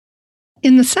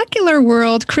In the secular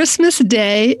world, Christmas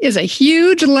Day is a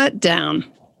huge letdown.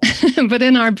 But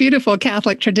in our beautiful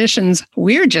Catholic traditions,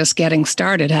 we're just getting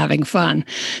started having fun.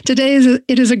 Today,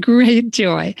 it is a great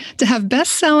joy to have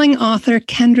best-selling author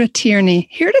Kendra Tierney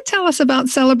here to tell us about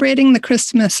celebrating the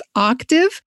Christmas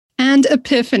Octave and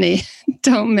Epiphany.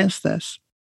 Don't miss this.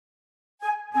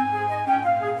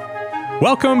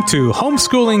 Welcome to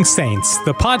Homeschooling Saints,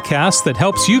 the podcast that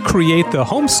helps you create the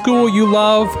homeschool you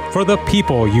love for the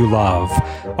people you love.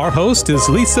 Our host is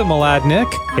Lisa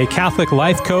Mladinich, a Catholic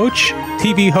life coach,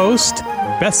 TV host,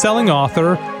 best-selling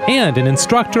author, and an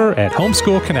instructor at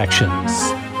Homeschool Connections.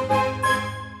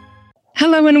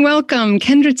 Hello and welcome.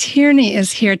 Kendra Tierney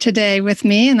is here today with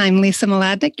me, and I'm Lisa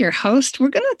Mladinich, your host. We're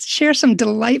going to share some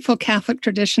delightful Catholic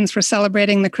traditions for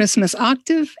celebrating the Christmas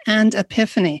Octave and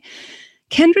Epiphany.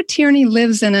 Kendra Tierney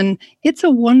lives in an It's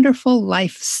a Wonderful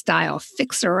Lifestyle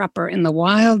fixer-upper in the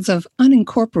wilds of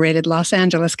unincorporated Los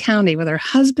Angeles County with her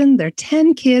husband, their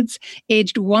 10 kids,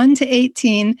 aged 1 to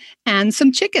 18, and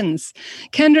some chickens.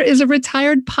 Kendra is a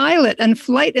retired pilot and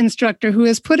flight instructor who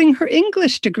is putting her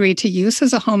English degree to use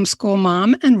as a homeschool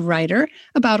mom and writer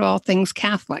about all things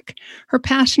Catholic. Her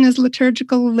passion is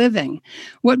liturgical living,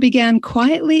 what began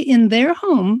quietly in their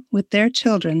home with their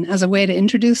children as a way to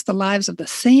introduce the lives of the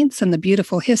saints and the beautiful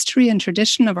history and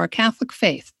tradition of our Catholic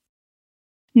faith,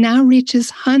 now reaches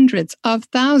hundreds of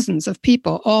thousands of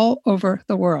people all over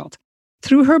the world.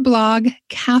 Through her blog,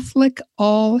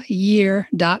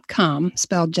 CatholicAllYear.com,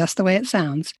 spelled just the way it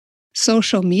sounds,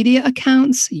 social media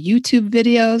accounts, YouTube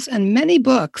videos, and many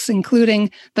books, including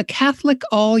the Catholic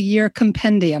All Year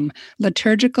Compendium,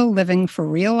 Liturgical Living for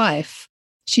Real Life,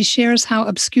 she shares how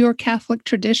obscure Catholic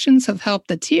traditions have helped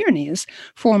the Tierneys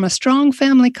form a strong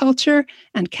family culture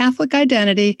and Catholic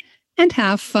identity and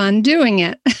have fun doing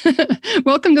it.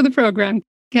 Welcome to the program,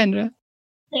 Kendra.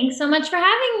 Thanks so much for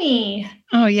having me.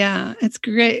 Oh, yeah. It's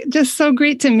great. Just so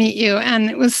great to meet you. And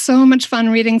it was so much fun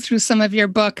reading through some of your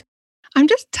book. I'm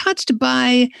just touched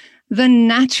by the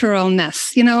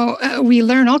naturalness. You know, we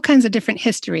learn all kinds of different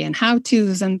history and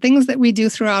how-tos and things that we do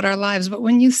throughout our lives. But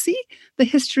when you see the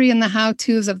history and the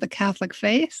how-tos of the Catholic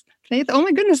faith, oh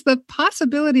my goodness, the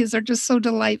possibilities are just so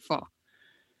delightful.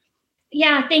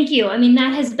 Yeah, thank you. I mean,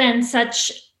 that has been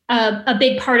such a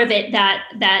big part of it, that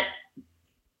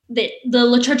the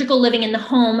liturgical living in the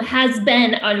home has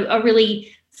been a really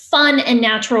fun and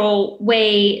natural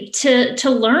way to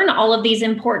learn all of these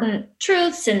important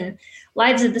truths and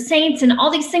lives of the saints and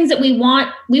all these things that we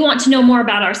want to know more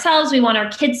about ourselves. We want our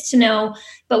kids to know,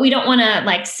 but we don't want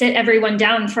to sit everyone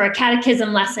down for a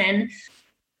catechism lesson.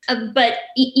 But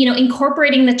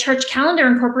incorporating the church calendar,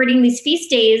 incorporating these feast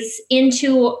days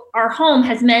into our home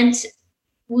has meant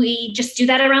we just do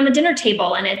that around the dinner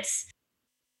table, and it's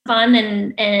fun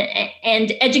and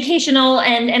educational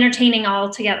and entertaining all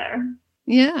together.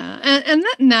 Yeah, and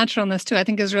that naturalness too, I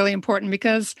think, is really important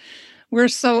because we're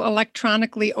so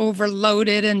electronically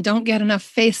overloaded and don't get enough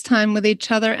face time with each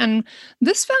other. And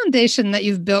this foundation that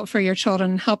you've built for your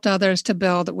children helped others to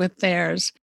build with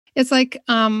theirs. It's like,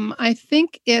 I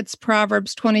think it's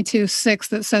Proverbs 22:6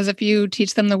 that says, if you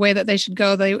teach them the way that they should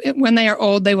go, when they are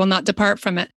old, they will not depart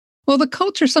from it. Well, the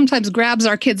culture sometimes grabs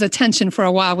our kids' attention for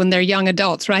a while when they're young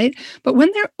adults, right? But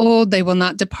when they're old, they will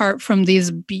not depart from these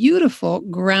beautiful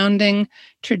grounding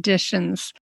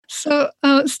traditions. So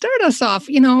start us off.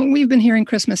 You know, we've been hearing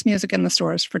Christmas music in the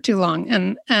stores for too long,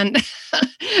 and and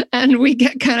we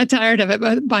get kind of tired of it.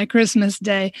 But by Christmas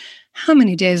Day, how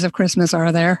many days of Christmas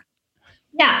are there?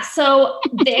 Yeah, so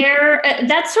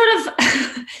that's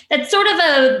sort of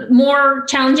a more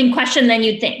challenging question than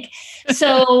you'd think.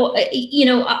 So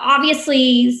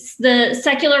obviously the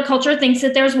secular culture thinks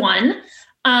that there's one.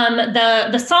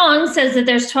 The song says that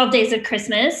there's 12 days of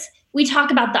Christmas. We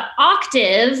talk about the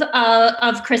octave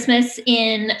of Christmas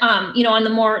in, on the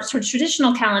more sort of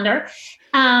traditional calendar.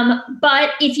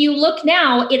 But if you look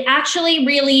now, it actually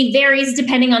really varies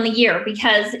depending on the year,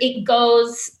 because it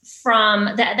goes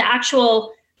from the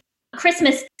actual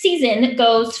Christmas season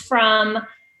goes from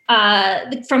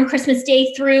Christmas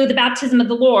Day through the baptism of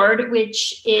the Lord,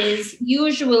 which is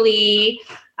usually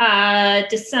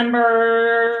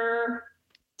December.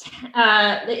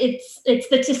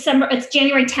 It's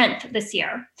January 10th this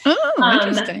year. Oh,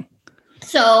 interesting.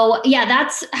 So yeah,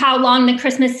 that's how long the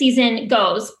Christmas season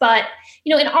goes. But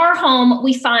in our home,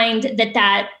 we find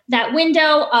that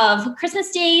window of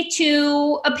Christmas Day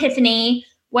to Epiphany,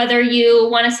 whether you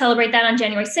want to celebrate that on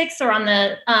January 6th or on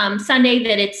the Sunday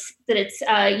that it's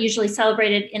usually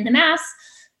celebrated in the Mass,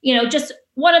 just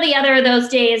one or the other of those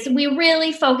days, we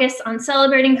really focus on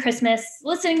celebrating Christmas,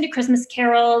 listening to Christmas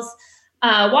carols,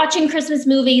 watching Christmas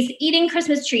movies, eating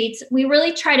Christmas treats. We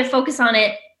really try to focus on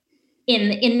it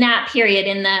in that period,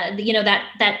 in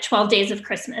that 12 days of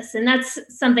Christmas. And that's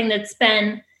something that's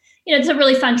been, it's a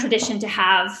really fun tradition to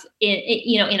have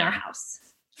in our house.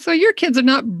 So your kids are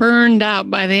not burned out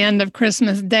by the end of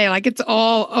Christmas Day, like it's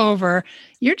all over.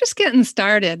 You're just getting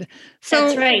started. So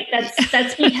that's right.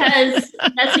 That's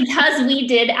because we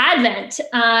did Advent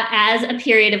as a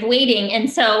period of waiting. And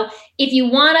so if you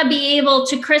want to be able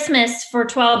to Christmas for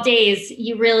 12 days,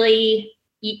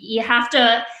 you have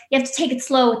to take it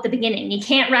slow at the beginning. You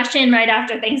can't rush in right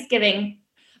after Thanksgiving.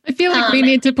 I feel like we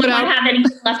need to put out. Don't have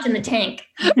anything left in the tank.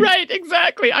 Right,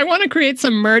 exactly. I want to create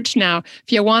some merch now.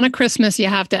 If you want a Christmas, you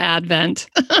have to Advent.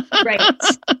 Right.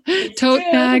 Tote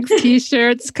bags,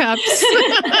 T-shirts, cups.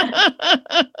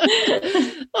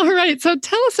 All right. So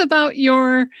tell us about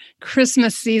your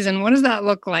Christmas season. What does that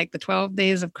look like? The 12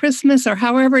 days of Christmas, or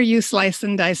however you slice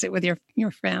and dice it with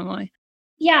your family.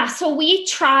 Yeah, so we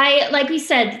try, like we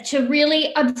said, to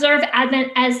really observe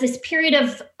Advent as this period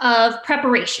of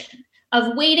preparation,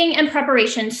 of waiting and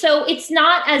preparation. So it's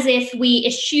not as if we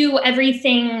eschew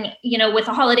everything, with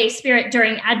a holiday spirit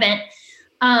during Advent,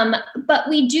 but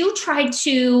we do try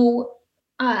to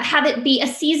have it be a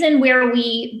season where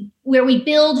we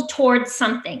build towards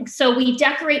something. So we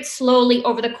decorate slowly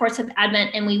over the course of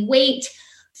Advent, and we wait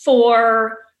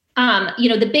for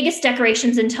the biggest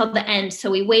decorations until the end. So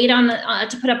we wait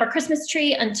to put up our Christmas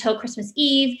tree until Christmas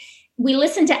Eve. We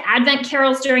listen to Advent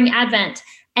carols during Advent,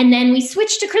 and then we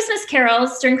switch to Christmas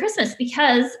carols during Christmas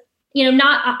because,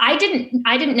 I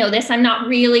didn't know this. I'm not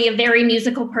really a very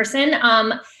musical person.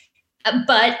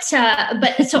 But so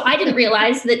I didn't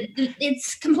realize that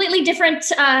it's completely different,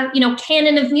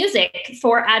 canon of music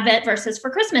for Advent versus for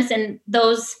Christmas. And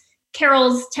those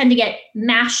carols tend to get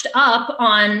mashed up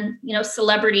on,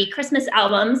 celebrity Christmas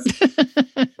albums,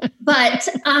 but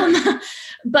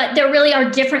there really are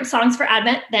different songs for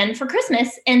Advent than for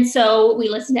Christmas. And so we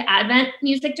listen to Advent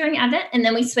music during Advent, and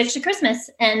then we switch to Christmas.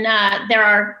 And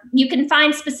you can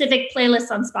find specific playlists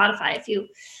on Spotify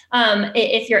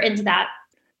if you're into that.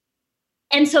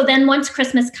 And so then once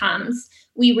Christmas comes,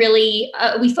 we really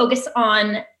we focus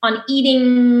on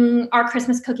eating our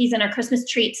Christmas cookies and our Christmas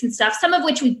treats and stuff, some of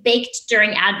which we baked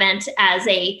during Advent as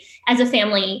a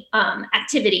family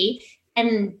activity,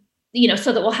 and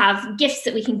so that we'll have gifts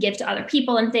that we can give to other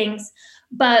people and things.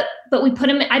 But I put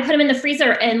them in the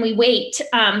freezer, and we wait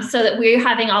so that we're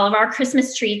having all of our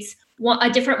Christmas treats, a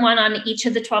different one on each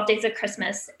of the 12 days of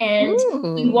Christmas, and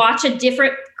we watch a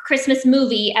different Christmas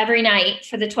movie every night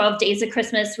for the 12 days of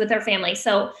Christmas with our family.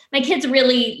 So my kids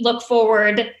really look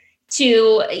forward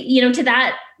to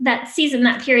that season,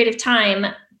 that period of time,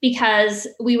 because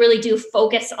we really do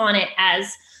focus on it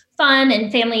as fun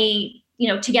and family,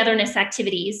 togetherness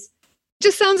activities.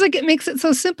 Just sounds like it makes it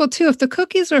so simple too. If the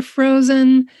cookies are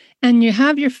frozen and you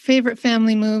have your favorite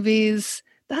family movies,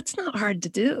 that's not hard to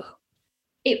do.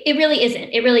 It really isn't.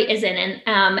 It really isn't.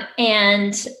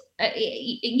 And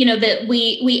that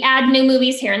we add new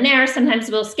movies here and there.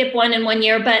 Sometimes we'll skip one in 1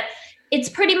 year, but it's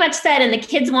pretty much set, and the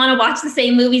kids want to watch the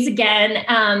same movies again,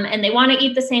 and they want to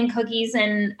eat the same cookies,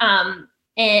 and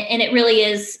it really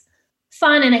is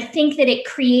fun. And I think that it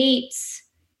creates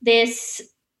this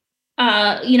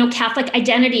Catholic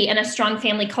identity and a strong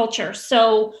family culture.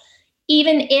 So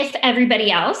even if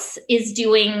everybody else is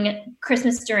doing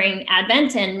Christmas during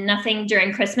Advent and nothing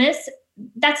during Christmas,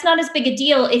 that's not as big a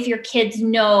deal if your kids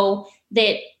know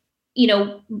that,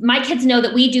 my kids know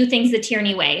that we do things the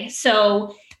Tierney way.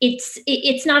 So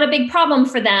it's not a big problem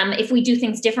for them if we do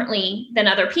things differently than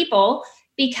other people,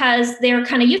 because they're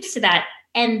kind of used to that.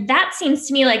 And that seems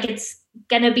to me like it's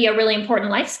going to be a really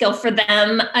important life skill for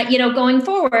them, going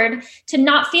forward, to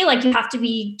not feel like you have to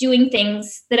be doing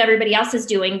things that everybody else is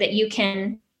doing, that you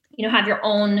can, have your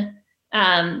own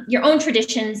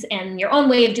traditions and your own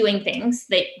way of doing things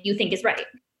that you think is right.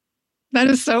 That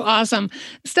is so awesome.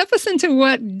 Step us into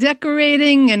what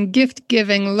decorating and gift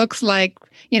giving looks like,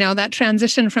 that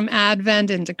transition from Advent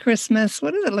into Christmas.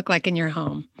 What does it look like in your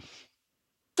home?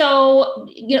 So,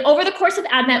 over the course of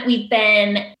Advent, we've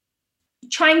been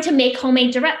trying to make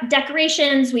homemade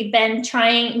decorations. We've been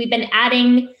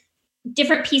adding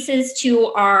different pieces to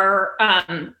our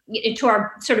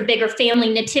sort of bigger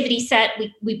family nativity set.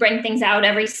 We bring things out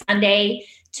every Sunday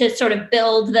to sort of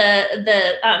build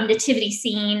the nativity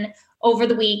scene over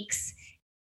the weeks.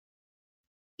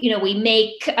 We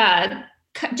make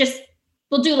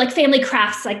we'll do like family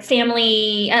crafts, like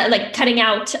like cutting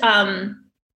out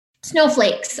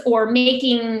snowflakes or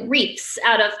making wreaths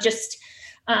out of just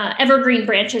evergreen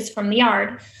branches from the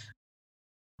yard.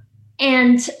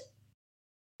 And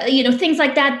things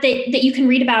like that you can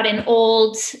read about in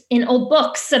old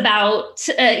books about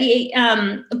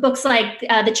books like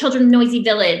The Children's Noisy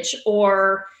Village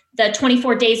or The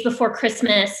 24 Days Before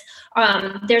Christmas.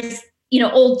 There's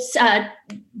old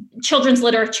children's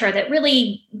literature that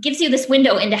really gives you this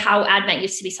window into how Advent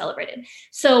used to be celebrated.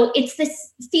 So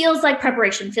feels like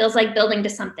preparation, feels like building to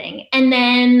something. And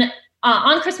then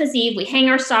on Christmas Eve, we hang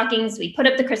our stockings, we put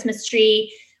up the Christmas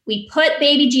tree, we put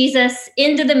baby Jesus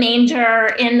into the manger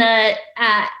in the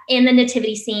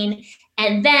nativity scene,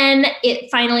 and then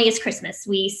it finally is Christmas.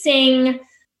 We sing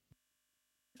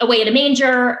Away in a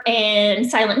Manger and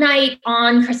Silent Night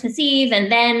on Christmas Eve,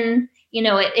 and then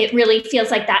it really feels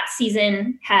like that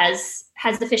season has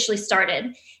officially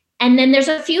started. And then there's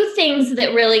a few things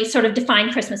that really sort of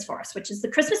define Christmas for us, which is the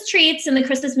Christmas treats and the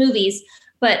Christmas movies,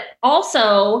 but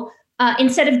also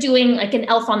instead of doing like an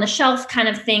Elf on the Shelf kind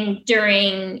of thing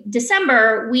during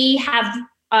December, we have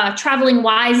traveling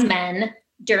wise men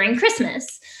during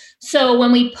Christmas. So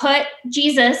when we put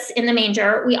Jesus in the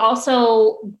manger, we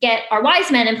also get our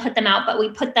wise men and put them out, but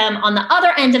we put them on the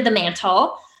other end of the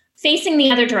mantle, facing the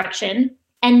other direction.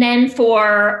 And then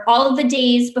for all of the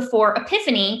days before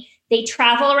Epiphany, they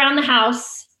travel around the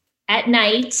house at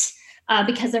night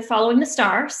because they're following the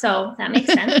star. So that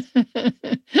makes sense.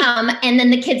 And then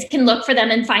the kids can look for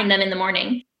them and find them in the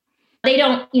morning. They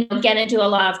don't, get into a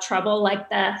lot of trouble like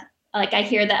I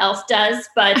hear the elf does,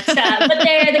 but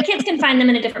the kids can find them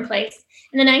in a different place.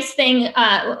 And the nice thing,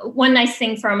 one nice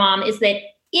thing for a mom is that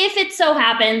if it so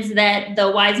happens that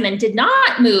the wise men did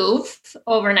not move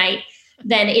overnight,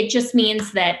 then it just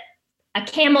means that a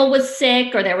camel was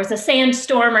sick or there was a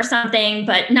sandstorm or something,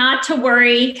 but not to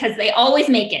worry because they always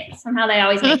make it. Somehow they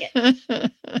always make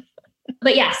it.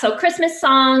 But yeah, so Christmas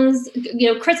songs,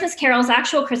 Christmas carols,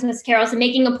 actual Christmas carols, and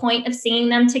making a point of singing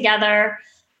them together.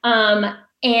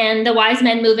 And the wise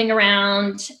men moving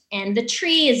around, and the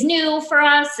tree is new for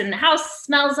us, and the house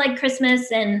smells like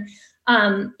Christmas. And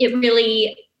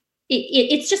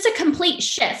it's just a complete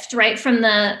shift, right, from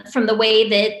the way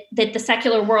that the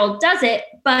secular world does it,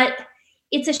 but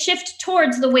it's a shift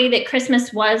towards the way that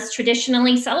Christmas was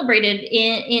traditionally celebrated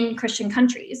in Christian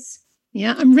countries.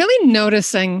 Yeah, I'm really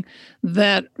noticing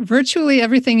that virtually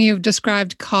everything you've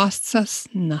described costs us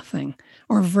nothing,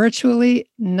 or virtually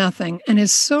nothing, and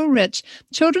is so rich.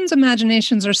 Children's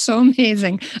imaginations are so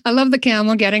amazing. I love the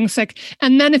camel getting sick.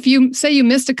 And then if you say you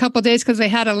missed a couple of days because they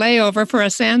had a layover for a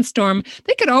sandstorm,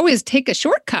 they could always take a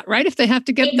shortcut, right? If they have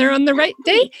to get there on the right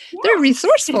day. They're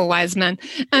resourceful, wise men.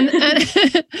 And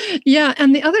yeah,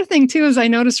 and the other thing too is I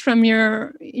noticed from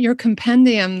your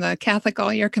compendium, the Catholic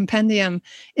All-Year Compendium,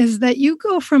 is that you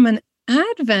go from an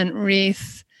Advent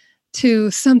wreath to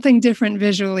something different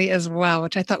visually as well,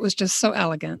 which I thought was just so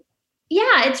elegant.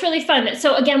 Yeah, it's really fun.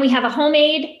 So again, we have a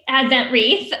homemade Advent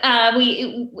wreath. I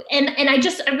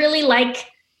really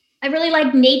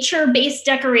like nature-based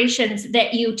decorations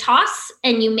that you toss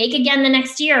and you make again the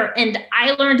next year. And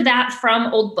I learned that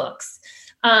from old books,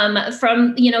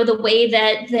 from the way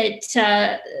that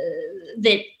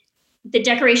the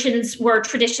decorations were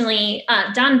traditionally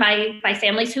done by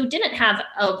families who didn't have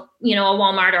a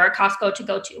Walmart or a Costco to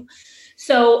go to.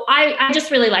 So I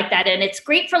just really like that. And it's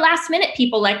great for last minute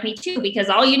people like me too, because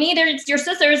all you need is your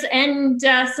scissors and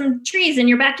some trees in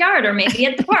your backyard or maybe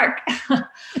at the park.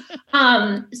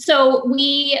 So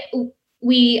we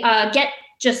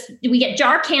get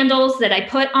jar candles that I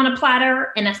put on a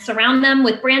platter and I surround them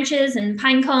with branches and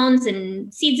pine cones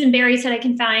and seeds and berries that I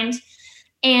can find.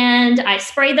 And I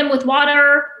spray them with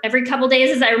water every couple days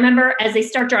as I remember. As they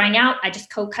start drying out, I just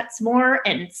cut some more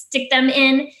and stick them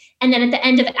in. And then at the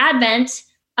end of Advent,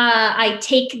 I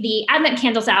take the Advent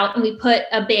candles out and we put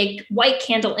a big white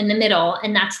candle in the middle,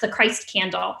 and that's the Christ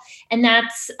candle. And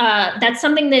that's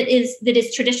something that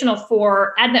is traditional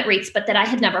for Advent wreaths, but that I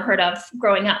had never heard of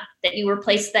growing up. That you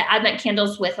replace the Advent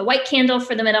candles with a white candle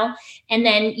for the middle, and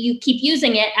then you keep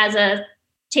using it as a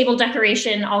table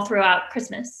decoration all throughout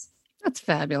Christmas. That's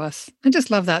fabulous. I just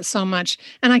love that so much.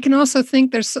 And I can also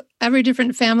think there's every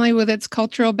different family with its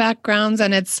cultural backgrounds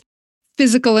and its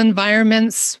physical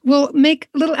environments will make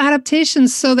little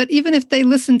adaptations so that even if they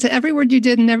listened to every word you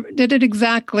did and never did it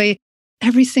exactly,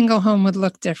 every single home would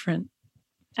look different.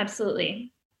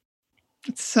 Absolutely.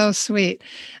 It's so sweet.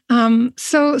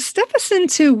 So step us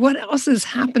into what else is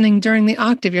happening during the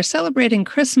Octave. You're celebrating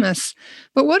Christmas,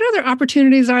 but what other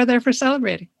opportunities are there for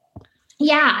celebrating?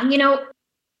 Yeah,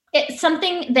 it's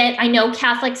something that I know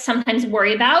Catholics sometimes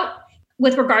worry about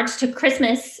with regards to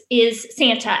Christmas is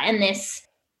Santa and this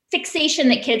fixation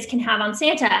that kids can have on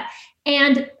Santa.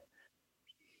 And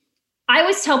I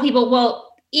always tell people,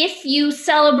 well, if you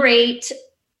celebrate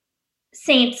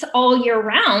saints all year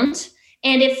round,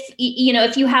 And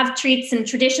if you have treats and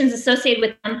traditions associated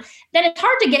with them, then it's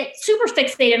hard to get super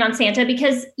fixated on Santa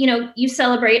because, you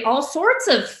celebrate all sorts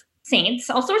of saints,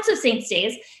 all sorts of saints'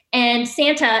 days. And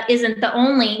Santa isn't the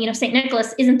only, St.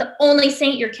 Nicholas isn't the only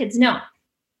saint your kids know.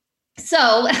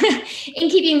 So in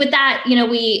keeping with that,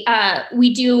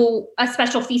 we do a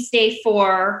special feast day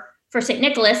for St.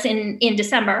 Nicholas in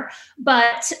December,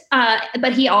 but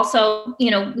he also,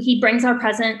 he brings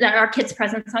our kids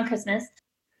presents on Christmas.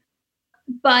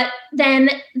 But then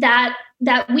that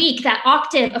week, that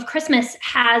octave of Christmas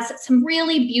has some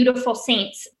really beautiful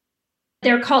saints.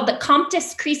 They're called the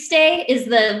Comptes Christi is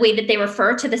the way that they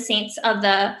refer to the saints of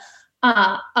the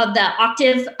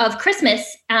octave of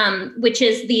Christmas, which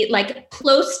is the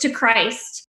close to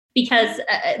Christ, because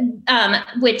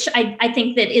which I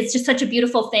think that is just such a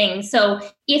beautiful thing. So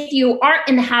if you aren't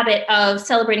in the habit of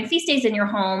celebrating feast days in your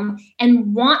home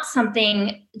and want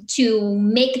something to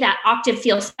make that octave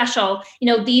feel special,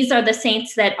 these are the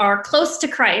saints that are close to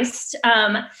Christ.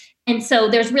 And so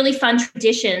there's really fun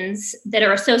traditions that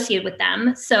are associated with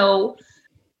them. So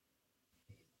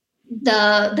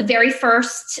the very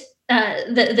first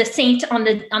the saint on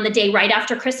the day right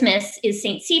after Christmas is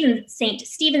Saint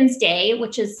Stephen's Day,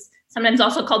 which is sometimes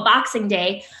also called Boxing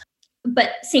Day.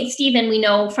 But Saint Stephen, we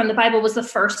know from the Bible, was the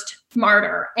first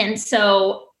martyr, and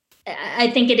so I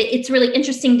think it's really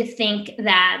interesting to think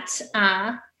that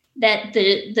that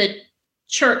the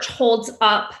church holds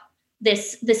up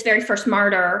this very first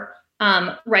martyr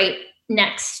right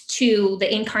next to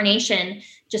the incarnation,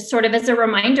 just sort of as a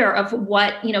reminder of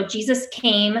what Jesus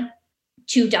came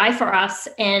to die for us.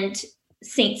 And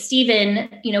Saint Stephen,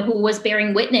 who was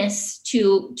bearing witness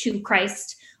to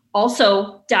Christ,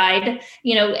 also died,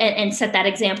 and set that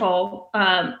example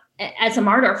as a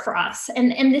martyr for us.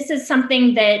 And this is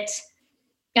something that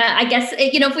I guess,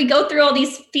 if we go through all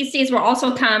these feast days, we'll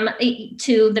also come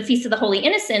to the Feast of the Holy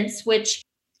Innocents, which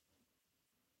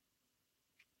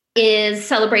is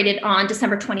celebrated on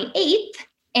December 28th.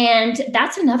 And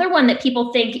that's another one that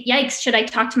people think, yikes, should I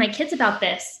talk to my kids about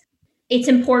this? It's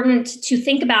important to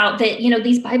think about that,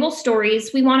 these Bible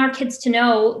stories, we want our kids to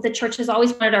know, the church has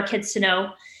always wanted our kids to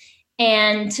know.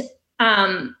 And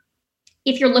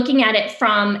if you're looking at it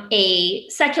from a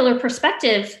secular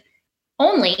perspective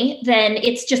only, then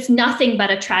it's just nothing but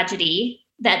a tragedy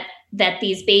that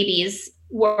these babies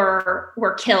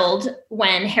were killed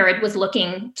when Herod was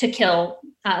looking to kill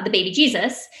the baby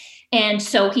Jesus. And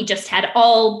so he just had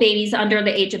all babies under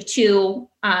the age of 2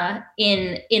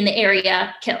 in the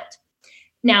area killed.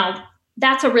 Now,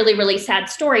 that's a really, really sad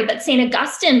story, but St.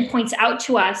 Augustine points out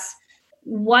to us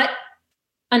what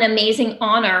an amazing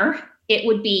honor it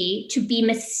would be to be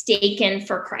mistaken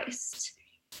for Christ.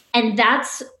 And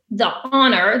that's the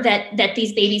honor that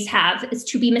these babies have, is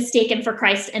to be mistaken for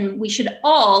Christ. And we should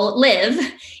all live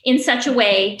in such a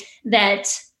way that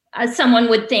someone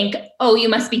would think, oh, you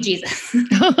must be Jesus.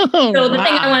 Oh, so the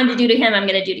thing I wanted to do to him, I'm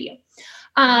going to do to you.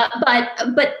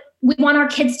 But we want our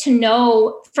kids to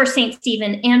know, for St.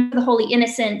 Stephen and the Holy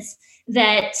Innocents,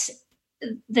 that's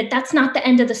not the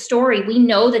end of the story. We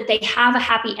know that they have a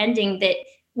happy ending, that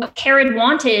what Herod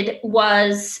wanted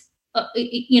was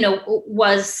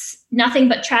nothing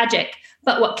but tragic,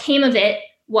 but what came of it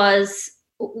was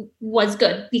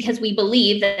good, because we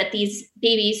believe that these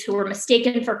babies who were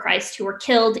mistaken for Christ, who were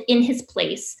killed in his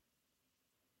place,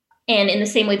 and in the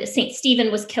same way that St.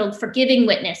 Stephen was killed for giving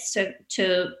witness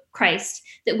to Christ,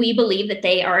 that we believe that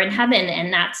they are in heaven.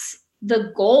 And that's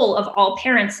the goal of all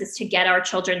parents, is to get our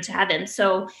children to heaven.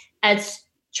 So as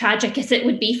tragic as it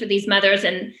would be for these mothers,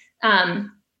 and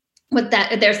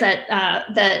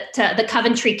the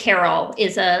Coventry Carol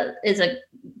is a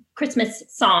Christmas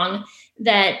song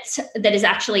that is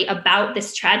actually about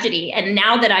this tragedy. And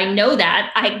now that I know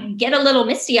that, I get a little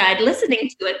misty-eyed listening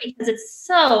to it, because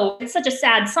it's such a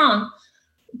sad song.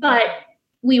 But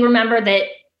we remember that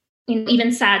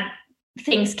even sad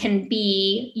things can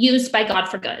be used by God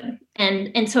for good.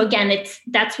 And so again,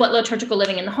 that's what liturgical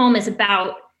living in the home is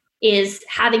about, is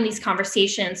having these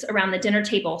conversations around the dinner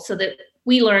table so that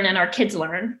we learn and our kids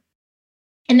learn.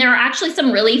 And there are actually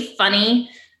some really funny,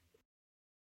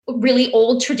 really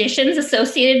old traditions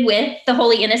associated with the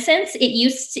Holy Innocents.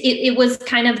 It was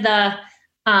kind of the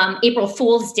April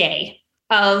Fool's Day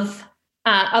of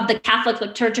the Catholic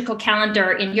liturgical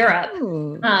calendar in Europe,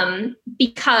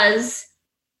 because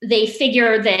they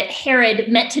figure that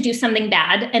Herod meant to do something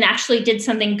bad and actually did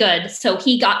something good. So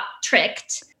he got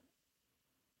tricked.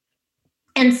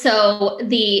 And so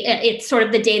it's sort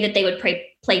of the day that they would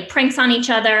play pranks on each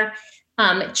other.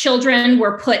 Children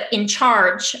were put in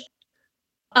charge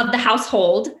of the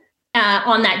household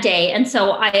on that day. And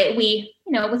so we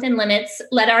within limits,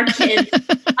 let our kids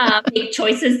make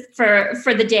choices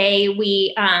for the day.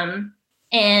 We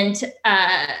and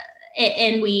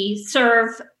we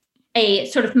serve a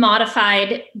sort of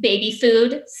modified baby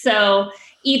food. So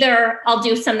either I'll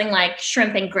do something like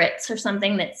shrimp and grits or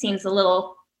something that seems a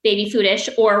little baby foodish,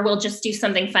 or we'll just do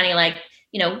something funny like,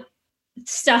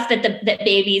 stuff that that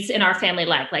babies in our family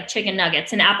like chicken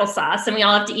nuggets and applesauce, and we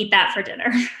all have to eat that for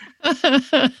dinner.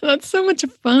 That's so much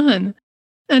fun.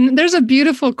 And there's a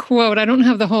beautiful quote. I don't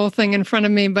have the whole thing in front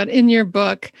of me, but in your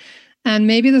book, and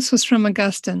maybe this was from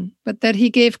Augustine, but that he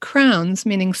gave crowns,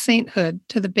 meaning sainthood,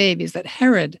 to the babies, that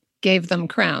Herod gave them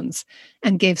crowns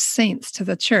and gave saints to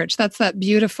the church. That's that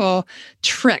beautiful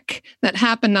trick that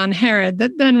happened on Herod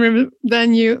that then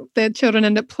the children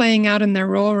end up playing out in their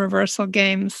role reversal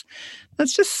games.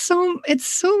 That's just it's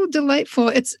so delightful.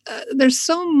 It's there's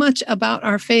so much about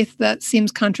our faith that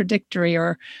seems contradictory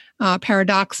or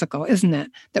paradoxical, isn't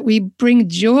it? That we bring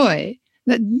joy,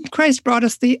 that Christ brought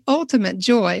us the ultimate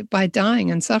joy by dying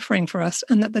and suffering for us,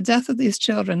 and that the death of these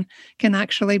children can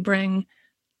actually bring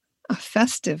a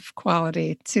festive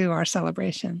quality to our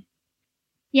celebration.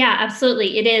 Yeah,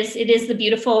 absolutely. It is the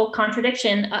beautiful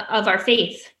contradiction of our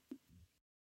faith.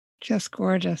 Just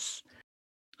gorgeous.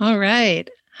 All right.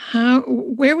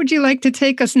 Where would you like to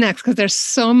take us next? Because there's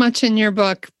so much in your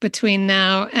book between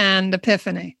now and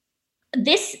Epiphany.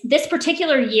 This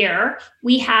particular year,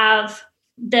 we have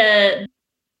the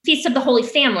Feast of the Holy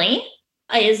Family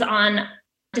is on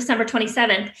December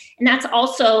 27th. And that's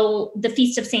also the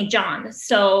Feast of St. John.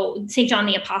 So St. John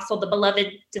the Apostle, the beloved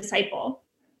disciple.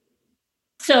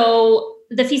 So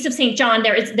the Feast of St. John,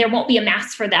 there won't be a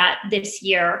Mass for that this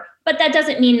year, but that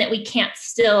doesn't mean that we can't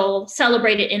still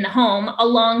celebrate it in the home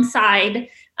alongside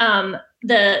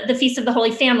the Feast of the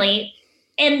Holy Family.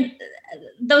 And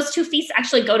those two feasts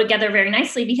actually go together very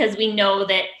nicely because we know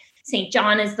that St.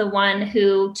 John is the one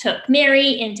who took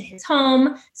Mary into his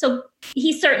home. So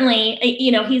he's certainly,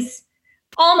 he's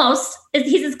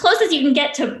as close as you can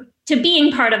get to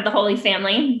being part of the Holy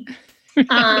Family,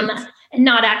 and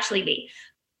not actually be.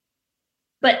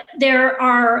 But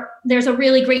there's a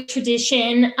really great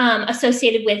tradition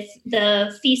associated with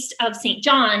the Feast of St.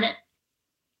 John.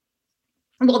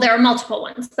 Well, there are multiple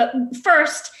ones, but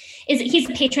first is that he's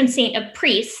the patron saint of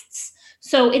priests.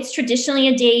 So it's traditionally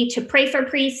a day to pray for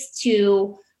priests,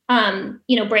 to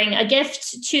bring a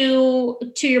gift to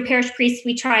your parish priest.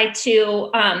 We try to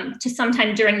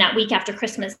sometime during that week after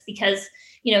Christmas, because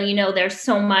there's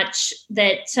so much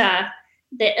that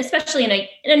especially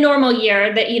in a normal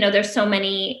year that there's so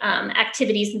many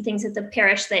activities and things at the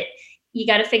parish that you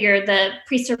got to figure the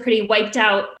priests are pretty wiped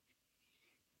out.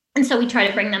 And so we try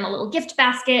to bring them a little gift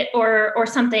basket or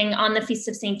something on the Feast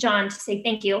of St. John to say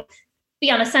thank you. Be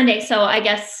on a Sunday, so I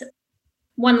guess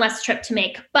one less trip to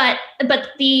make. But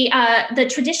the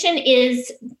tradition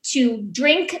is to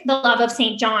drink the love of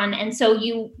St. John, and so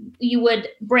you would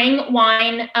bring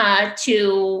wine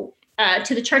to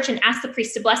the church and ask the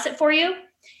priest to bless it for you,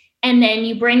 and then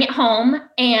you bring it home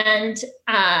and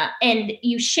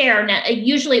you share. Now,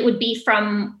 usually it would be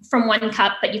from one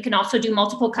cup, but you can also do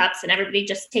multiple cups, and everybody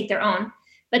just take their own.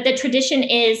 But the tradition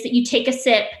is that you take a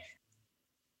sip,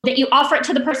 that you offer it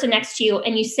to the person next to you,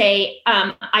 and you say,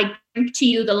 I drink to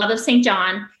you the love of St.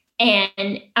 John, and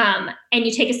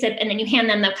you take a sip, and then you hand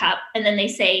them the cup, and then they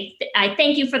say, I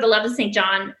thank you for the love of St.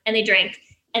 John, and they drink,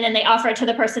 and then they offer it to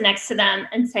the person next to them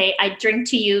and say, I drink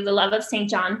to you the love of St.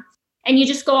 John. And you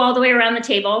just go all the way around the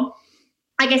table.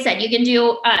 Like I said, you can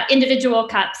do individual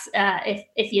cups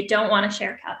if you don't want to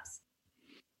share cups.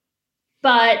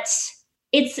 But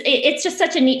it's just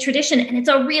such a neat tradition, and it's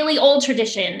a really old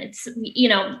tradition. It's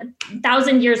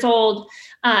 1,000 years old,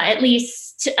 at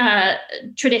least,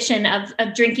 tradition of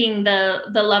drinking the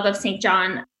love of St.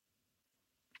 John.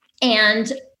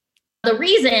 And the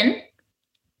reason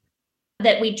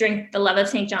that we drink the love of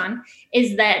St. John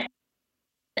is that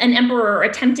an emperor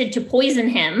attempted to poison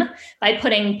him by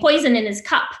putting poison in his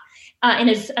cup.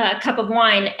 Cup of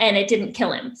wine, and it didn't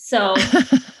kill him. So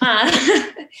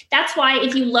that's why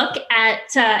if you look at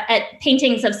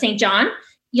paintings of St. John,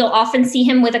 you'll often see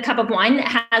him with a cup of wine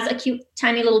that has a cute,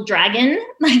 tiny little dragon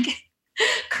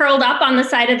curled up on the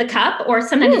side of the cup, or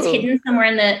sometimes it's hidden somewhere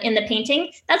in the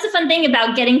painting. That's the fun thing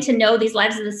about getting to know these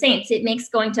lives of the saints. It makes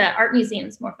going to art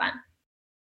museums more fun.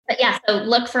 But yeah, so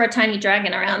look for a tiny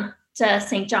dragon around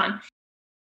St. John.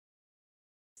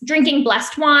 Drinking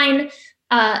blessed wine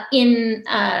as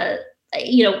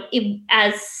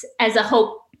a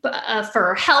hope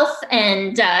for health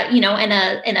and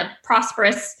in a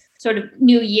prosperous sort of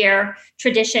New Year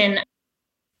tradition,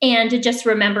 and just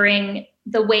remembering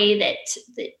the way that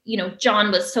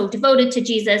John was so devoted to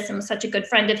Jesus and was such a good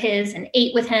friend of his and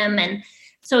ate with him, and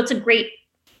so it's a great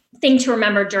thing to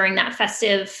remember during that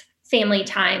festive family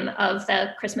time of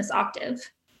the Christmas octave.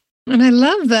 And I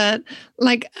love that,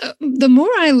 the more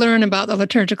I learn about the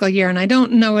liturgical year, and I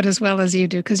don't know it as well as you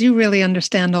do, because you really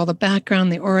understand all the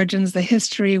background, the origins, the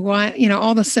history, why,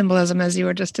 all the symbolism as you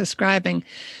were just describing.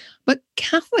 But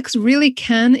Catholics really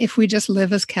can, if we just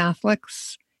live as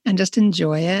Catholics and just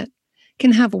enjoy it,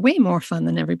 can have way more fun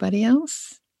than everybody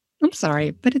else. I'm sorry,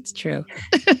 but it's true.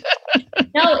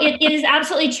 No, it is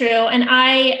absolutely true. And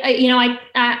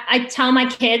I tell my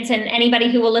kids and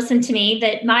anybody who will listen to me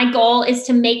that my goal is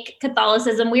to make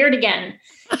Catholicism weird again.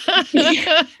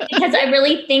 Because I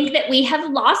really think that we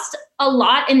have lost a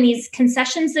lot in these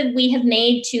concessions that we have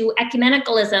made to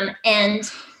ecumenicalism and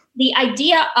the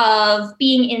idea of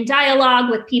being in dialogue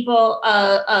with people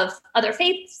of other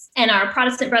faiths and our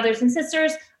Protestant brothers and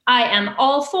sisters. I am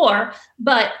all for,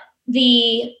 but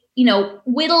the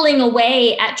whittling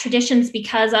away at traditions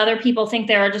because other people think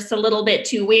they're just a little bit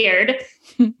too weird.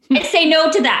 I say no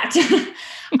to that.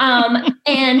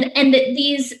 And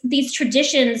that these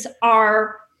traditions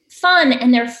are fun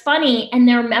and they're funny and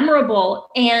they're memorable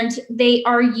and they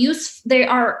are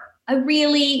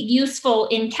really useful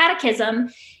in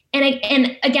catechism.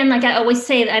 And again, like I always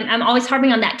say, I'm always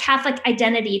harping on that Catholic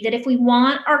identity, that if we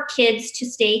want our kids to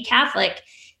stay Catholic,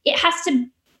 it has to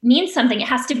mean something. It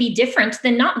has to be different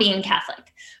than not being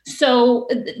Catholic. So,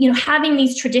 having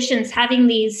these traditions, having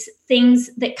these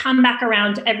things that come back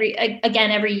around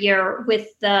every year with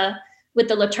the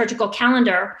liturgical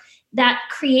calendar, that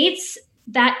creates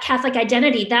that Catholic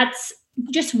identity. That's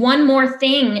just one more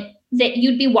thing that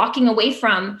you'd be walking away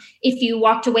from if you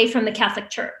walked away from the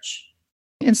Catholic Church.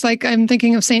 It's like I'm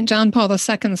thinking of St. John Paul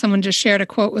II. Someone just shared a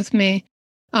quote with me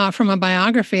from a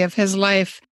biography of his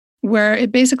life, where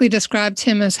it basically described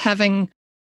him as having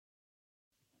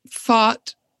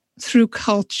fought through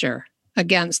culture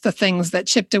against the things that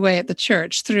chipped away at the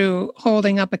church, through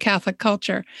holding up a Catholic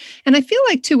culture. And I feel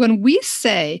like, too, when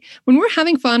we're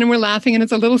having fun and we're laughing and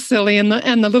it's a little silly and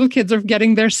the little kids are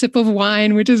getting their sip of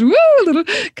wine, which is a little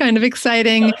kind of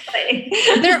exciting,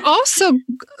 they're also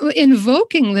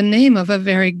invoking the name of a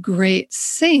very great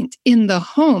saint in the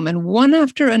home. And one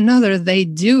after another, they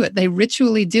do it. They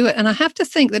ritually do it. And I have to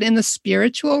think that in the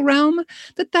spiritual realm,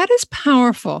 that is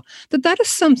powerful, that is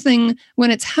something, when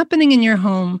it's happening in your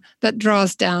home, that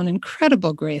draws down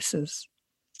incredible graces.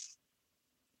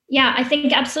 Yeah, I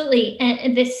think absolutely.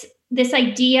 And this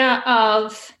idea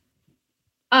of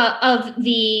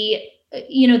the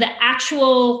the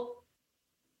actual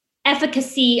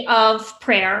efficacy of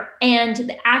prayer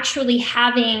and actually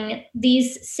having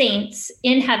these saints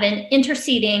in heaven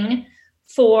interceding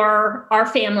for our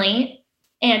family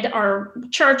and our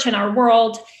church and our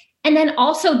world, and then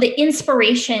also the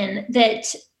inspiration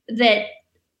that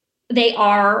they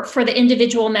are for the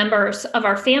individual members of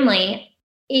our family.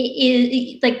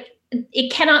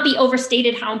 It cannot be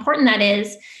overstated how important that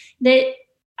is. That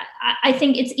I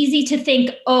think it's easy to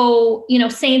think,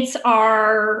 saints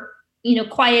are,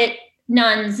 quiet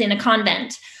nuns in a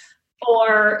convent,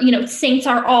 or, saints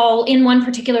are all in one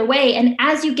particular way. And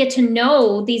as you get to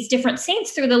know these different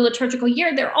saints through the liturgical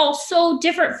year, they're all so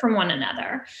different from one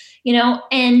another,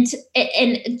 and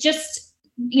just,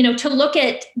 to look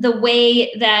at the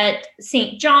way that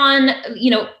St. John,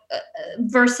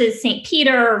 versus St.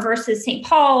 Peter versus St.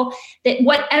 Paul, that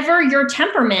whatever your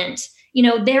temperament,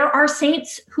 there are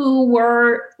saints who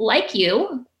were like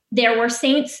you. There were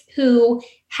saints who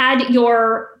had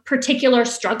your particular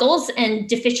struggles and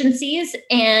deficiencies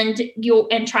and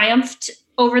triumphed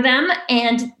over them,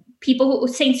 and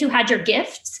saints who had your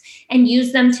gifts and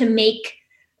used them to make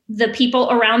the people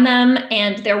around them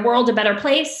and their world a better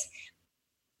place.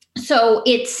 So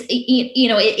it's,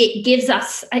 it gives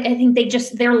us, I think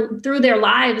they're through their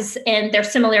lives and their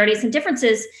similarities and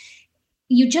differences,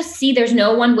 you just see there's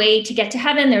no one way to get to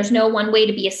heaven. There's no one way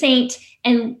to be a saint.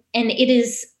 And it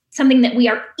is something that we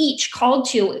are each called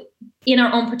to in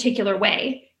our own particular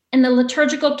way. And the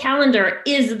liturgical calendar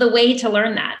is the way to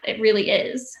learn that. It really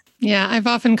is. Yeah, I've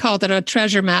often called it a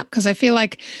treasure map, because I feel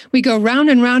like we go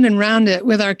round and round and round it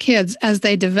with our kids as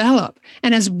they develop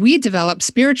and as we develop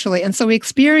spiritually. And so we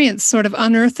experience sort of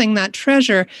unearthing that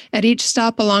treasure at each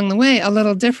stop along the way a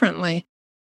little differently.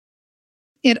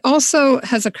 It also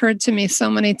has occurred to me so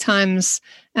many times,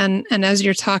 and as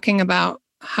you're talking about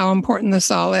how important this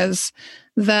all is,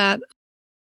 that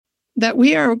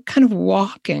we are kind of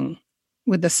walking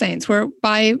with the saints. Where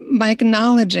by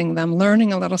acknowledging them,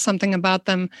 learning a little something about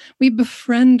them, we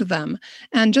befriend them.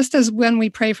 And just as when we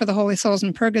pray for the holy souls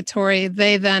in purgatory,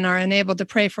 they then are enabled to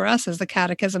pray for us, as the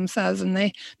Catechism says, and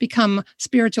they become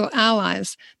spiritual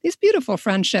allies. These beautiful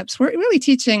friendships. We're really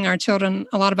teaching our children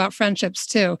a lot about friendships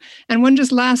too. And one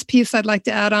just last piece I'd like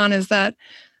to add on is that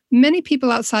many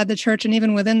people outside the church and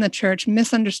even within the church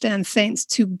misunderstand saints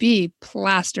to be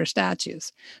plaster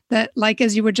statues. That, like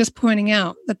as you were just pointing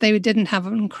out, that they didn't have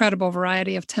an incredible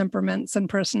variety of temperaments and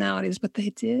personalities, but they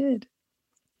did.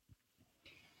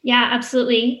 Yeah,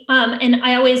 absolutely. And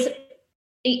I always,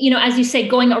 as you say,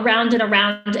 going around and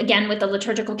around again with the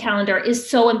liturgical calendar is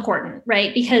so important,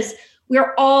 right? Because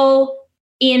we're all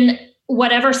in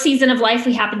whatever season of life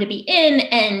we happen to be in,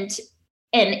 and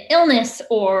an illness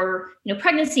or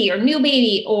pregnancy or new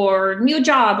baby or new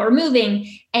job or moving,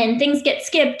 and things get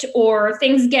skipped or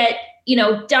things get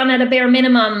done at a bare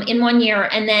minimum in one year,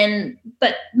 and then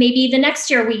but maybe the next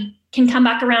year we can come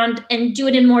back around and do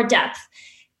it in more depth,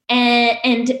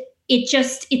 and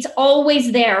it's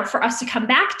always there for us to come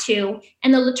back to.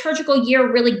 And the liturgical year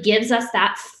really gives us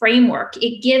that framework.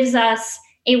 It gives us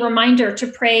a reminder to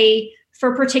pray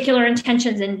for particular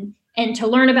intentions and to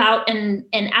learn about and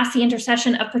ask the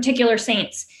intercession of particular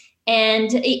saints. And,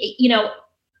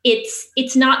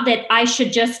 it's not that I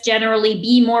should just generally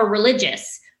be more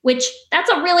religious, which that's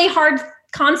a really hard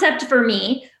concept for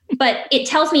me, but it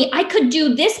tells me I could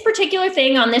do this particular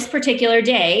thing on this particular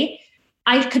day.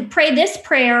 I could pray this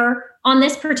prayer on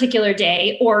this particular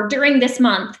day or during this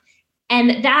month.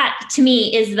 And that to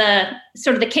me is the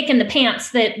sort of the kick in the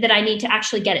pants that I need to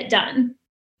actually get it done.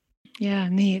 Yeah,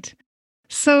 neat.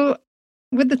 So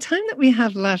with the time that we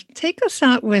have left, take us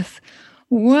out with,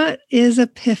 what is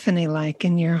Epiphany like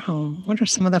in your home? What are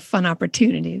some of the fun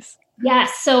opportunities?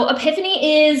 Yes, so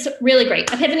Epiphany is really great.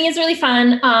 Epiphany is really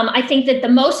fun. I think that the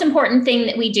most important thing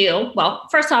that we do, well,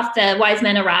 first off, the wise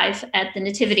men arrive at the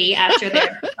nativity after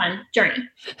their fun journey.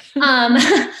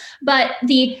 But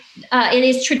it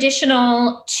is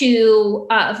traditional to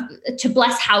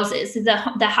bless houses.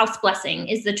 The house blessing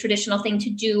is the traditional thing to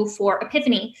do for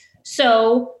Epiphany.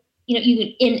 So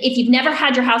if you've never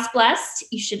had your house blessed,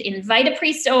 you should invite a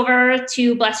priest over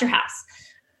to bless your house.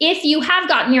 If you have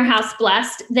gotten your house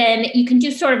blessed, then you can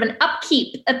do sort of an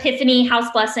upkeep Epiphany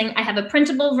house blessing. I have a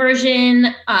printable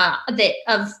version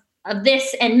of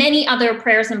this and many other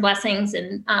prayers and blessings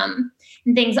and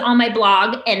things on my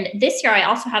blog. And this year I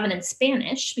also have it in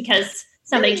Spanish because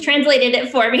somebody translated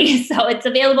it for me. So it's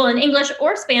available in English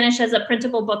or Spanish as a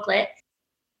printable booklet.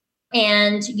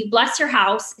 And you bless your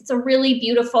house. It's a really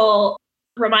beautiful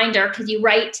reminder because you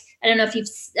write. I don't know if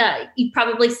you've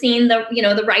probably seen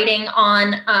the writing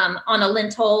on a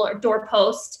lintel or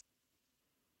doorpost,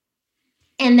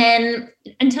 and then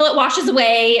until it washes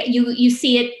away, you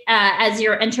see it as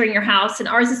you're entering your house. And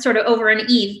ours is sort of under an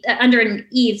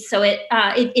eave, so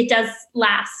it does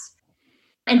last.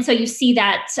 And so you see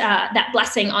that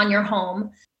blessing on your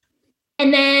home.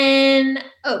 And then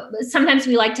sometimes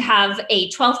we like to have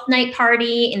a 12th night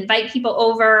party, invite people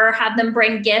over, have them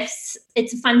bring gifts.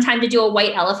 It's a fun time to do a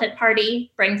white elephant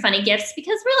party, bring funny gifts,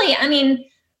 because really,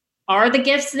 are the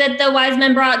gifts that the wise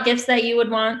men brought gifts that you would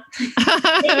want?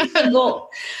 It's the goal.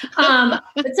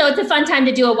 So it's a fun time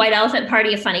to do a white elephant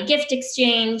party, a funny gift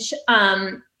exchange.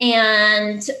 And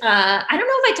I don't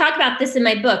know if I talk about this in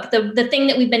my book. The thing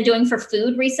that we've been doing for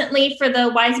food recently for the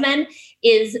wise men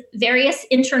is various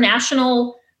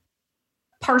international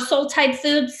parcel type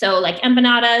foods. So like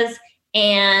empanadas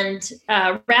and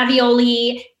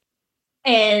ravioli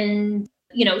and,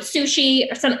 sushi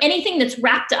or anything that's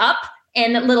wrapped up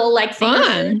and little like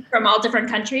things from all different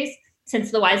countries, since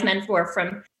the wise men were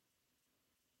from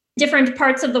different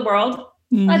parts of the world.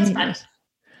 That's fun.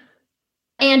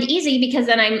 And easy because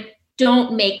then I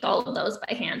don't make all of those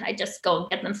by hand. I just go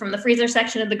get them from the freezer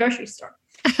section of the grocery store.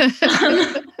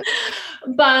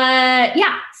 But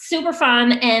yeah, super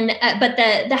fun. And but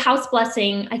the house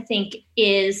blessing, I think,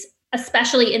 is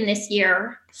especially in this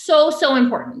year so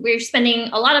important. We're spending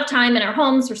a lot of time in our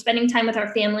homes. We're spending time with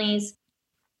our families,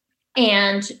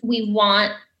 and we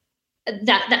want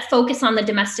that focus on the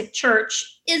domestic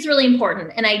church is really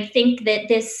important. And I think that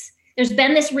there's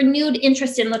been this renewed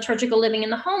interest in liturgical living in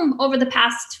the home over the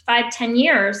past 5-10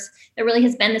 years. There really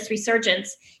has been this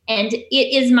resurgence. And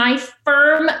it is my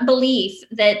firm belief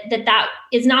that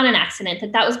is not an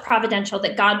accident, that was providential,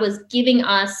 that God was giving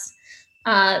us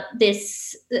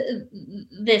this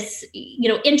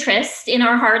interest in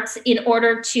our hearts in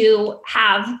order to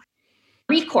have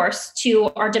recourse to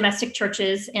our domestic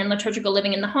churches and liturgical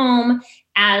living in the home,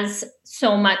 as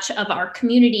so much of our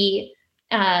community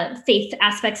faith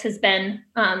aspects has been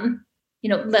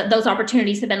those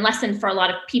opportunities have been lessened for a lot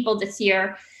of people this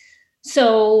year.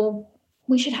 So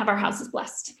we should have our houses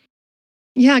blessed.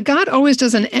 Yeah, God always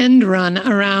does an end run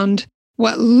around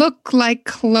what look like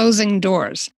closing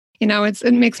doors.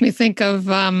 It makes me think of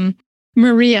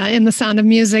Maria in The Sound of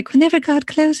Music. Whenever God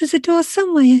closes a door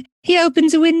somewhere, he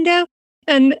opens a window.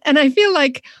 And I feel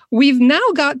like we've now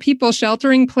got people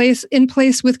sheltering in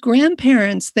place with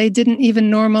grandparents they didn't even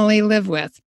normally live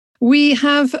with. We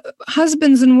have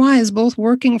husbands and wives both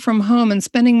working from home and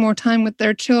spending more time with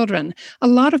their children. A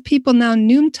lot of people now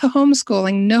new to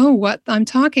homeschooling know what I'm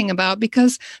talking about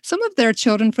because some of their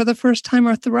children for the first time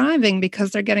are thriving because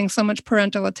they're getting so much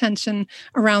parental attention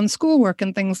around schoolwork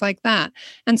and things like that.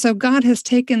 And so God has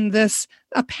taken this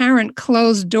apparent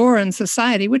closed door in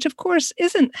society, which of course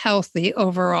isn't healthy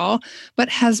overall, but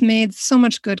has made so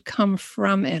much good come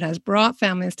from it, has brought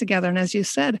families together. And as you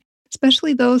said,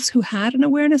 especially those who had an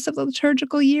awareness of the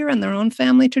liturgical year and their own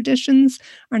family traditions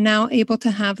are now able to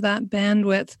have that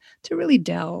bandwidth to really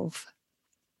delve.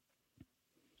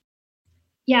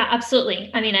 Yeah, absolutely.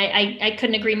 I mean, I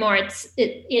couldn't agree more.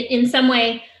 It in some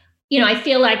way, I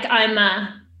feel like I'm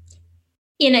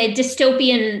in a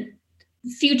dystopian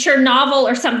future novel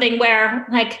or something where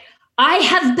like I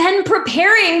have been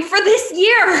preparing for this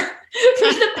year for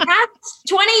the past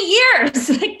 20 years.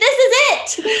 Like, this is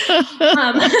it.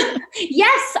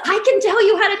 Yes, I can tell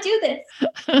you how to do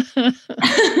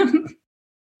this.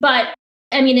 But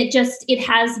I mean, it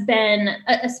has been,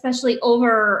 especially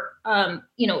over,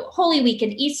 Holy Week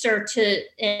and Easter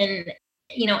and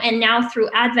now through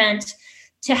Advent,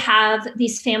 to have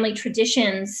these family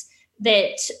traditions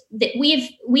that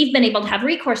we've been able to have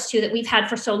recourse to, that we've had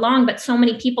for so long. But so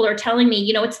many people are telling me,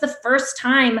 it's the first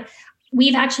time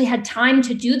we've actually had time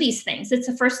to do these things. It's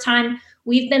the first time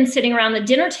we've been sitting around the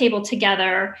dinner table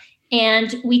together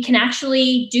and we can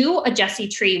actually do a Jesse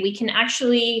tree. We can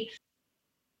actually,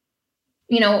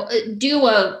 do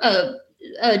a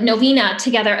novena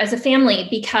together as a family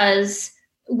because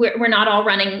we're not all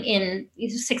running in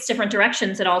 6 different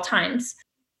directions at all times.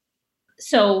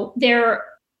 So they're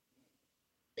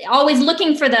always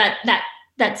looking for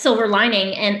that silver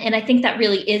lining. And I think that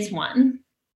really is one.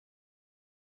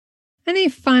 Any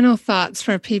final thoughts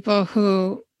for people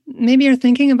who maybe are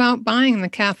thinking about buying the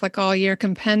Catholic All Year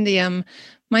Compendium,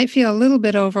 might feel a little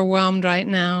bit overwhelmed right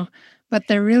now, but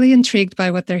they're really intrigued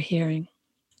by what they're hearing?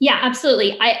 Yeah,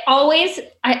 absolutely. I always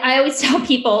tell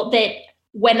people that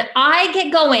when I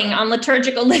get going on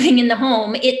liturgical living in the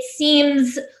home, it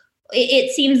seems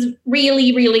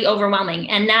really, really overwhelming.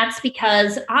 And that's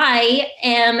because I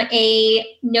am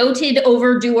a noted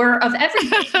overdoer of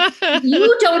everything.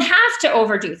 You don't have to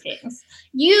overdo things.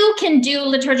 You can do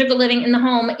liturgical living in the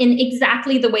home in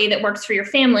exactly the way that works for your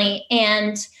family.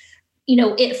 And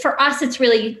for us, it's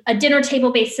really a dinner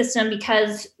table-based system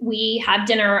because we have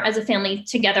dinner as a family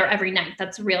together every night.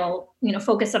 That's a real,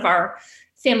 focus of our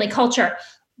family culture.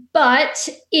 But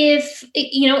if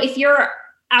you're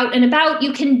out and about,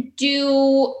 you can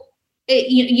do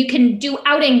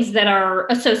outings that are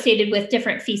associated with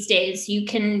different feast days. You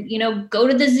can, go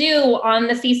to the zoo on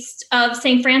the feast of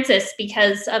St. Francis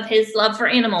because of his love for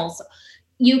animals.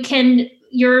 You can,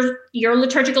 your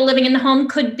liturgical living in the home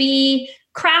could be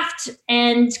craft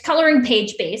and coloring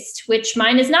page based, which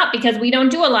mine is not because we don't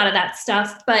do a lot of that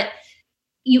stuff, but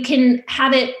you can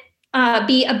have it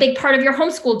be a big part of your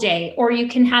homeschool day, or you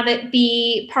can have it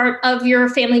be part of your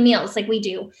family meals like we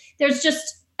do. There's just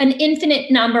an infinite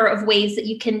number of ways that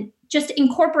you can just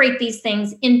incorporate these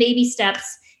things in baby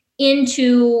steps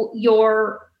into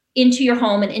your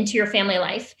home and into your family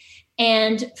life.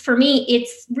 And for me,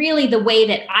 it's really the way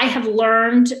that I have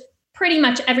learned pretty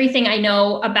much everything I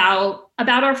know about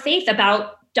our faith,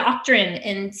 about doctrine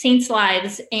and saints'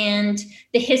 lives and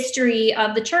the history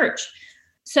of the church.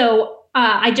 So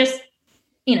I just,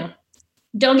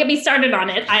 don't get me started on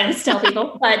it. I always tell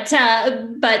people, but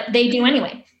they do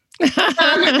anyway.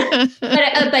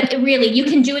 But really, you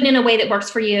can do it in a way that works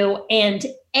for you. And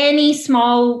any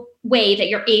small way that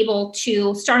you're able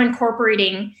to start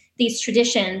incorporating these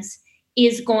traditions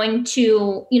is going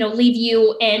to, leave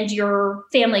you and your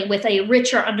family with a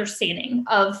richer understanding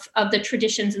of the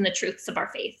traditions and the truths of our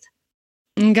faith.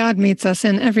 And God meets us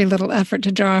in every little effort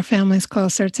to draw our families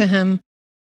closer to Him.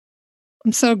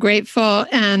 I'm so grateful.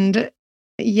 And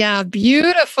yeah,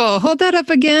 beautiful. Hold that up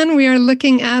again. We are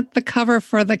looking at the cover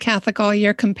for the Catholic All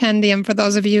Year Compendium. For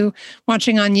those of you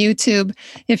watching on YouTube,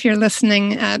 if you're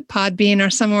listening at Podbean or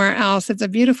somewhere else, it's a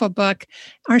beautiful book.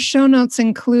 Our show notes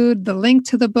include the link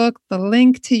to the book, the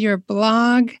link to your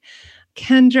blog,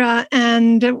 Kendra,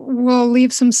 and we'll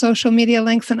leave some social media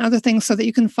links and other things so that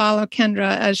you can follow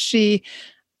Kendra as she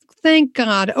thank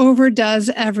God, overdoes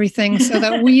everything so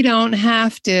that we don't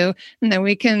have to, and that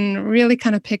we can really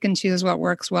kind of pick and choose what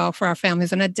works well for our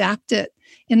families and adapt it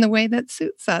in the way that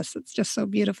suits us. It's just so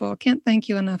beautiful. Can't thank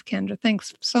you enough, Kendra.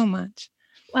 Thanks so much.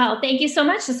 Wow, thank you so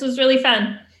much. This was really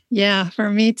fun. Yeah, for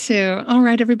me too. All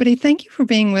right, everybody, thank you for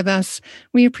being with us.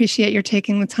 We appreciate your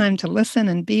taking the time to listen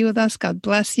and be with us. God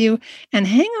bless you. And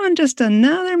hang on just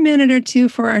another minute or two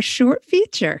for our short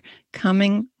feature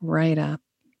coming right up.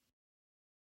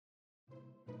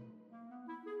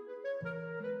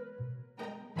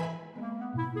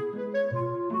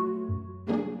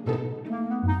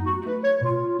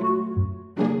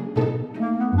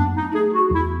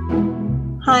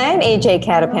 Hi, I'm AJ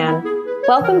Catapan.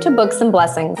 Welcome to Books and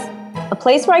Blessings, a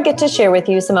place where I get to share with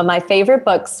you some of my favorite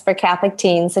books for Catholic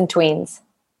teens and tweens.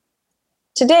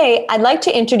 Today, I'd like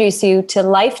to introduce you to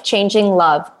Life-Changing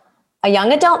Love, a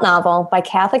young adult novel by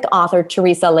Catholic author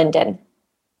Teresa Linden.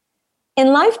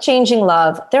 In Life-Changing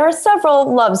Love, there are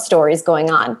several love stories going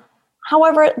on.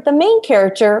 However, the main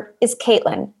character is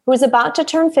Caitlin, who is about to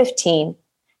turn 15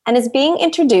 and is being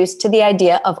introduced to the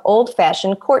idea of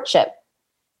old-fashioned courtship.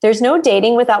 There's no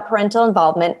dating without parental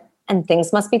involvement, and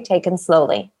things must be taken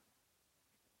slowly.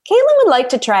 Caitlin would like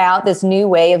to try out this new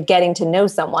way of getting to know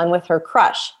someone with her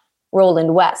crush,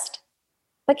 Roland West.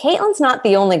 But Caitlin's not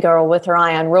the only girl with her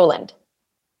eye on Roland.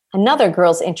 Another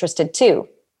girl's interested too,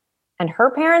 and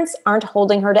her parents aren't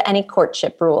holding her to any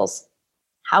courtship rules.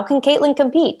 How can Caitlin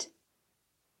compete?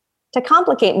 To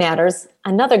complicate matters,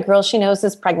 another girl she knows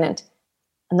is pregnant,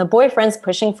 and the boyfriend's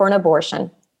pushing for an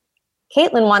abortion.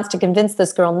 Caitlin wants to convince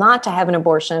this girl not to have an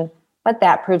abortion, but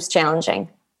that proves challenging.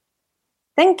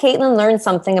 Then Caitlin learns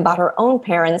something about her own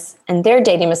parents and their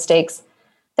dating mistakes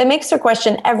that makes her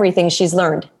question everything she's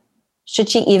learned. Should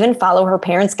she even follow her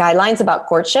parents' guidelines about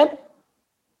courtship?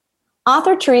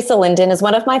 Author Teresa Linden is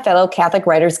one of my fellow Catholic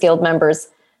Writers Guild members,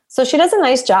 so she does a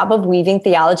nice job of weaving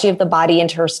theology of the body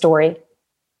into her story.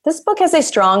 This book has a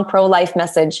strong pro-life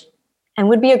message and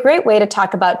would be a great way to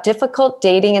talk about difficult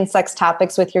dating and sex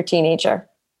topics with your teenager.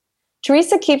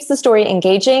 Teresa keeps the story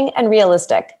engaging and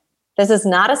realistic. This is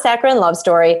not a saccharine love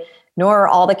story, nor are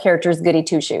all the characters goody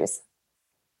two-shoes.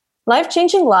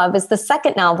 Life-Changing Love is the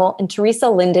second novel in Teresa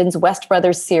Linden's West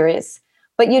Brothers series,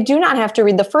 but you do not have to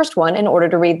read the first one in order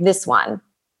to read this one.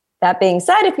 That being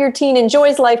said, if your teen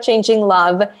enjoys Life-Changing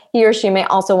Love, he or she may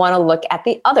also want to look at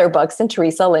the other books in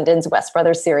Teresa Linden's West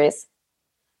Brothers series.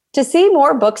 To see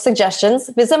more book suggestions,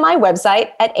 visit my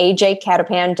website at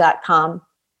ajcatapan.com.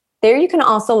 There you can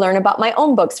also learn about my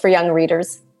own books for young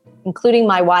readers, including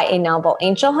my YA novel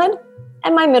Angelhood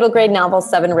and my middle grade novel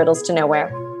 7 Riddles to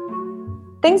Nowhere.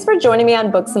 Thanks for joining me on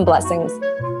Books and Blessings.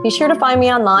 Be sure to find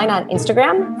me online on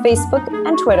Instagram, Facebook,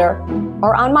 and Twitter,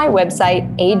 or on my website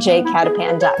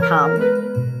ajcatapan.com.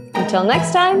 Until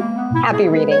next time, happy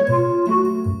reading.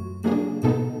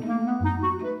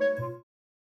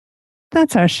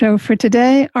 That's our show for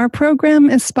today. Our program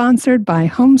is sponsored by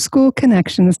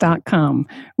homeschoolconnections.com,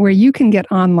 where you can get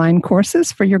online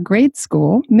courses for your grade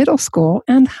school, middle school,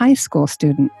 and high school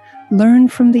student. Learn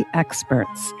from the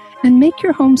experts and make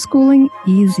your homeschooling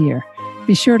easier.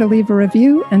 Be sure to leave a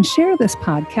review and share this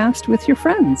podcast with your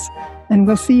friends. And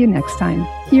we'll see you next time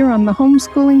here on the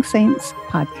Homeschooling Saints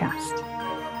podcast.